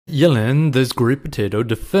Yellen, this great potato,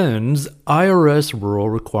 defends IRS rule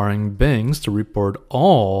requiring banks to report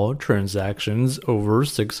all transactions over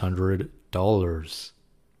 $600.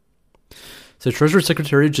 So Treasury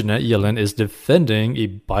Secretary Janet Yellen is defending a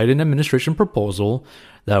Biden administration proposal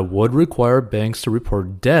that would require banks to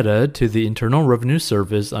report data to the Internal Revenue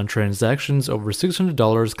Service on transactions over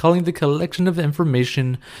 $600, calling the collection of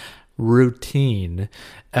information routine,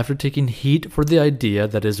 after taking heat for the idea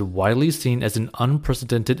that is widely seen as an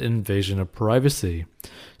unprecedented invasion of privacy.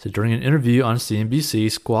 So during an interview on CNBC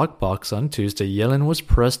Squawk Box on Tuesday, Yellen was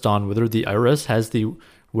pressed on whether the IRS has the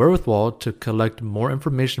wherewithal to collect more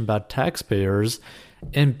information about taxpayers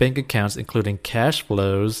and bank accounts, including cash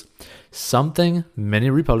flows, something many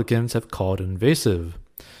Republicans have called invasive.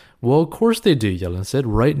 Well, of course they do, Yellen said.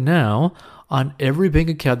 Right now, on every bank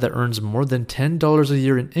account that earns more than $10 a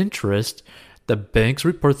year in interest, the banks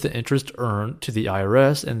report the interest earned to the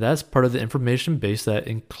IRS, and that's part of the information base that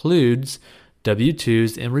includes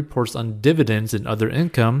W-2s and reports on dividends and other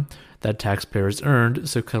income that taxpayers earned,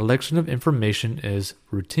 so collection of information is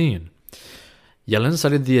routine. Yellen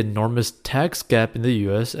cited the enormous tax gap in the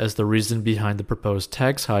U.S. as the reason behind the proposed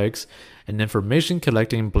tax hikes, and information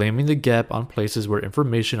collecting blaming the gap on places where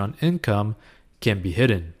information on income can be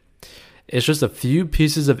hidden. It's just a few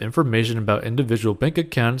pieces of information about individual bank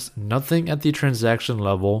accounts, nothing at the transaction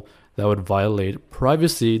level that would violate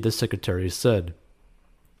privacy, the secretary said.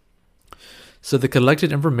 So the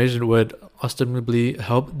collected information would ostensibly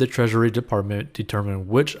help the Treasury Department determine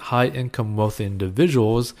which high-income wealthy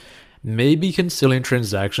individuals may be concealing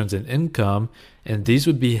transactions and income, and these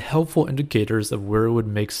would be helpful indicators of where it would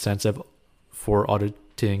make sense for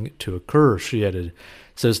auditing to occur, she added.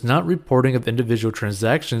 So it's not reporting of individual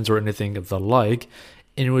transactions or anything of the like,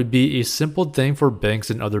 and it would be a simple thing for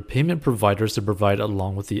banks and other payment providers to provide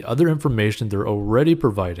along with the other information they're already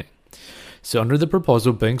providing. So under the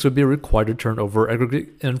proposal, banks would be required to turn over aggregate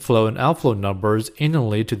inflow and outflow numbers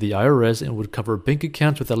annually to the IRS and would cover bank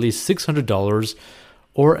accounts with at least $600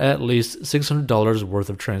 or at least $600 worth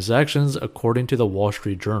of transactions, according to the Wall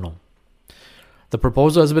Street Journal. The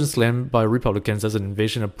proposal has been slammed by Republicans as an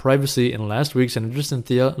invasion of privacy, and last week, Senator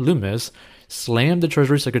Cynthia Lummis slammed the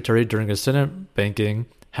Treasury Secretary during a Senate Banking,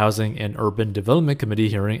 Housing, and Urban Development Committee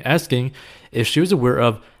hearing, asking if she was aware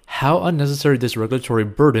of how unnecessary this regulatory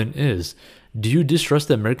burden is. Do you distrust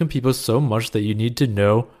the American people so much that you need to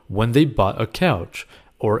know when they bought a couch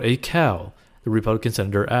or a cow? The Republican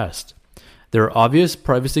senator asked. There are obvious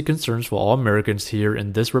privacy concerns for all Americans here,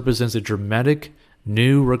 and this represents a dramatic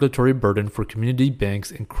new regulatory burden for community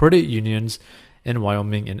banks and credit unions in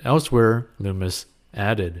Wyoming and elsewhere, Lummis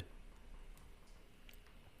added.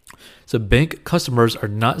 So bank customers are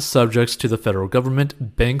not subjects to the federal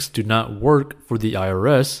government. Banks do not work for the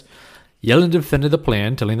IRS. Yellen defended the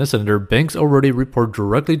plan, telling the senator banks already report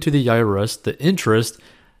directly to the IRS the interest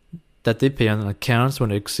that they pay on accounts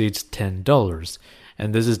when it exceeds $10.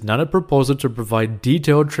 And this is not a proposal to provide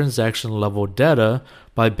detailed transaction-level data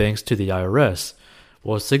by banks to the IRS.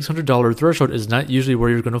 Well, $600 threshold is not usually where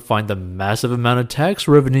you're going to find the massive amount of tax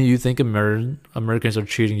revenue you think Americans are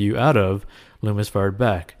cheating you out of, Lummis fired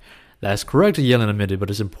back. That's correct, Yellen admitted, but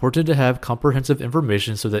it's important to have comprehensive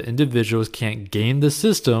information so that individuals can't game the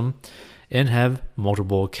system and have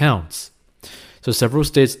multiple accounts. So several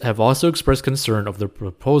states have also expressed concern of the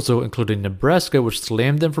proposal, including Nebraska, which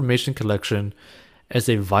slammed the information collection as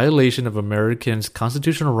a violation of Americans'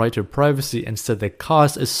 constitutional right to privacy and said that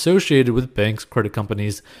costs associated with banks, credit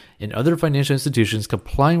companies, and other financial institutions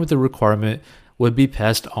complying with the requirement would be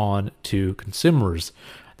passed on to consumers.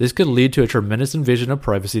 This could lead to a tremendous invasion of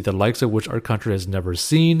privacy, the likes of which our country has never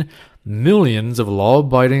seen. Millions of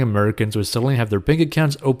law-abiding Americans would suddenly have their bank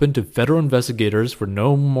accounts open to federal investigators for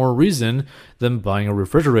no more reason than buying a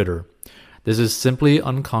refrigerator. This is simply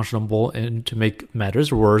unconscionable, and to make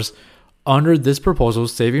matters worse, under this proposal,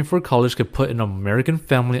 saving for college could put an American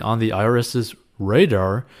family on the IRS's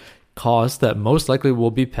radar, costs that most likely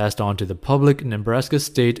will be passed on to the public, Nebraska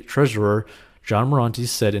State Treasurer John Moranti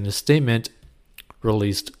said in a statement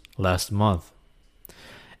released last month.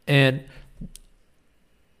 And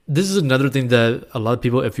this is another thing that a lot of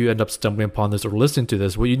people, if you end up stumbling upon this or listening to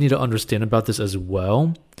this, what you need to understand about this as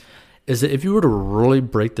well is that if you were to really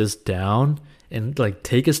break this down and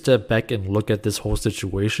take a step back and look at this whole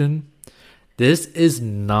situation, this is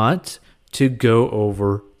not to go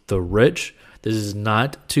over the rich. This is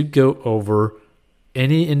not to go over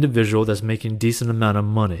any individual that's making decent amount of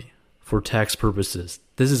money for tax purposes.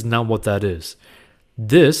 This is not what that is.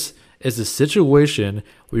 This is a situation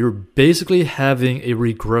where you're basically having a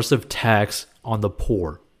regressive tax on the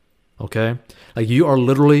poor. Okay? You are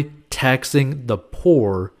literally taxing the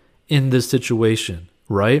poor in this situation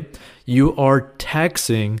right? You are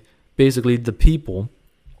taxing basically the people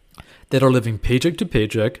that are living paycheck to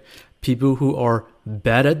paycheck, people who are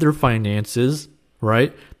bad at their finances,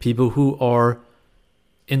 right? People who are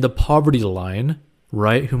in the poverty line,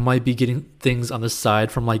 right? Who might be getting things on the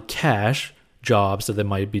side from like cash jobs that they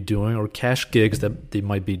might be doing or cash gigs that they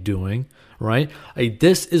might be doing, right? Like,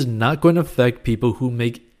 this is not going to affect people who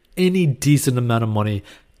make any decent amount of money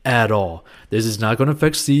at all. This is not going to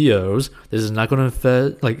affect CEOs. This is not going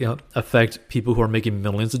to affect people who are making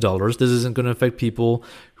millions of dollars. This isn't going to affect people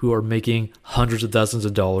who are making hundreds of thousands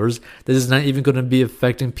of dollars. This is not even going to be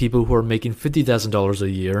affecting people who are making $50,000 a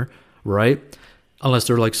year, right? Unless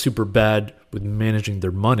they're like super bad with managing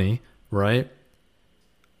their money, right?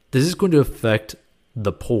 This is going to affect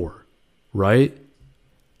the poor, right?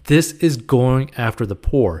 This is going after the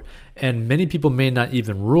poor. And many people may not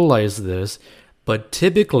even realize this, but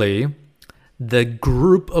typically the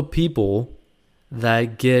group of people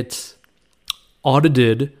that get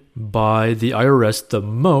audited by the IRS the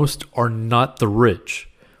most are not the rich.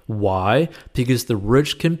 Why? Because the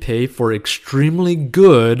rich can pay for extremely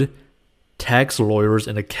good tax lawyers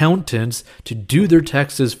and accountants to do their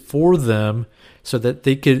taxes for them so that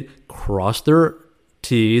they could cross their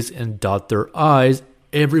T's and dot their I's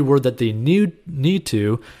everywhere that they need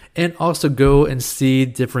to, and also go and see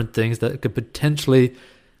different things that could potentially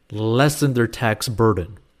lessen their tax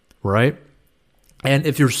burden, right? And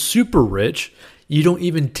if you're super rich, you don't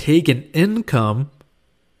even take an income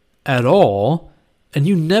at all, and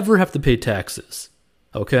you never have to pay taxes,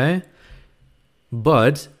 okay?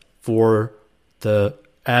 But for the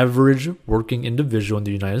average working individual in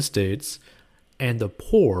the United States and the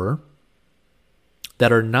poor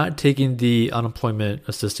that are not taking the unemployment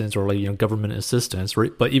assistance or government assistance,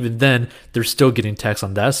 right? But even then, they're still getting taxed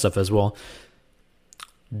on that stuff as well.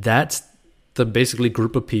 That's the basically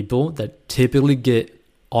group of people that typically get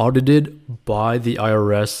audited by the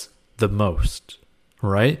IRS the most,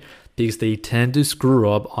 right? Because they tend to screw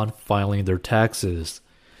up on filing their taxes.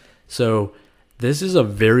 So this is a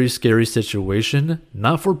very scary situation,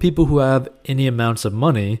 not for people who have any amounts of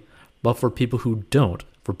money, but for people who don't,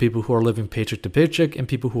 for people who are living paycheck to paycheck and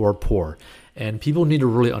people who are poor. And people need to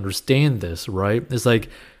really understand this, right? It's like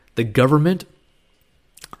the government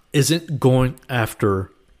isn't going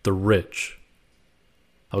after the rich,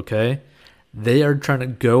 okay? They are trying to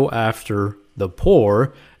go after the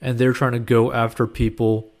poor, and they're trying to go after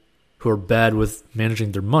people who are bad with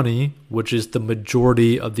managing their money, which is the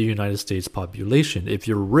majority of the United States population. If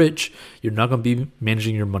you're rich, you're not going to be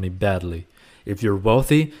managing your money badly. If you're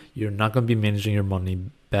wealthy, you're not going to be managing your money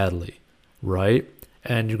badly, right?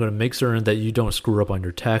 And you're going to make certain that you don't screw up on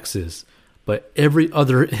your taxes. But every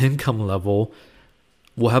other income level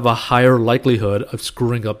will have a higher likelihood of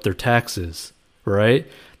screwing up their taxes, right?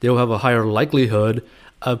 They'll have a higher likelihood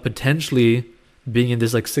of potentially being in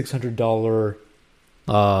this like $600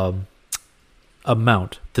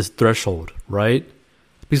 amount, this threshold, right?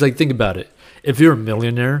 Because like, think about it. If you're a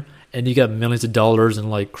millionaire and you got millions of dollars in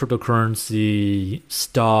like cryptocurrency,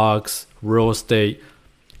 stocks, real estate,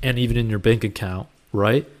 and even in your bank account,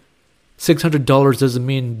 right? $600 doesn't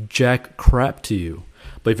mean jack crap to you.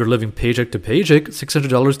 But if you're living paycheck to paycheck,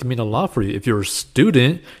 $600 can mean a lot for you. If you're a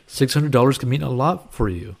student, $600 can mean a lot for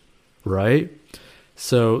you, right?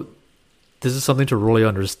 So this is something to really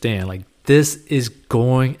understand. Like, this is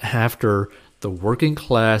going after the working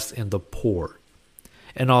class and the poor.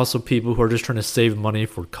 And also people who are just trying to save money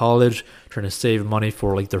for college, trying to save money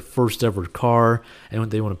for like their first ever car, and when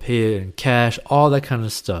they want to pay it in cash, all that kind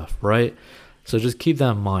of stuff, right? So just keep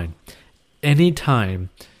that in mind. Anytime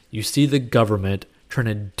you see the government trying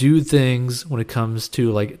to do things when it comes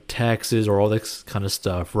to like taxes or all this kind of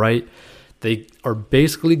stuff, right? They are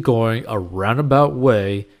basically going a roundabout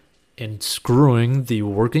way and screwing the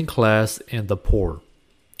working class and the poor.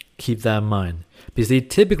 Keep that in mind. Because they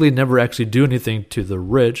typically never actually do anything to the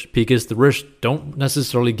rich, because the rich don't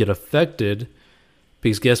necessarily get affected,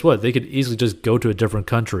 because guess what? They could easily just go to a different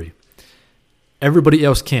country. Everybody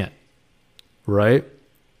else can't, right?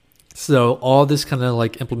 So all this kind of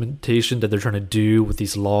like implementation that they're trying to do with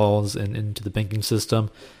these laws and into the banking system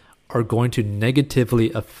are going to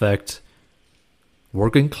negatively affect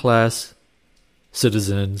working class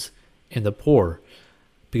citizens and the poor.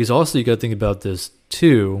 Because also you got to think about this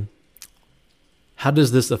too. How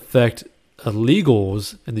does this affect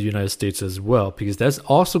illegals in the United States as well? Because that's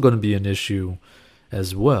also going to be an issue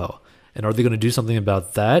as well. And are they going to do something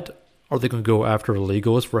about that? Are they going to go after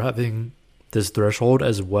illegals for having this threshold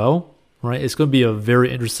as well? Right? It's going to be a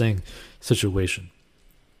very interesting situation.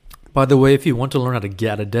 By the way, if you want to learn how to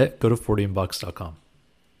get out of debt, go to 40inbox.com.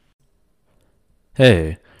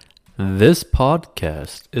 Hey, This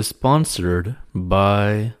podcast is sponsored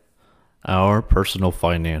by our personal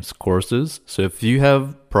finance courses. So if you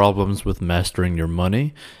have problems with mastering your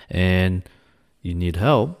money and you need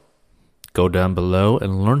help, go down below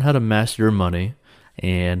and learn how to master your money.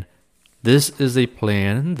 And this is a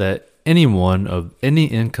plan that anyone of any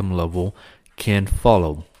income level can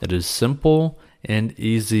follow. It is simple and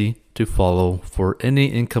easy to follow for any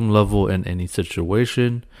income level in any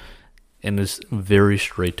situation, and is very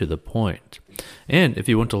straight to the point. And if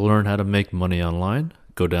you want to learn how to make money online,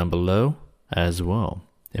 go down below as well.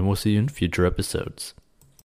 And we'll see you in future episodes.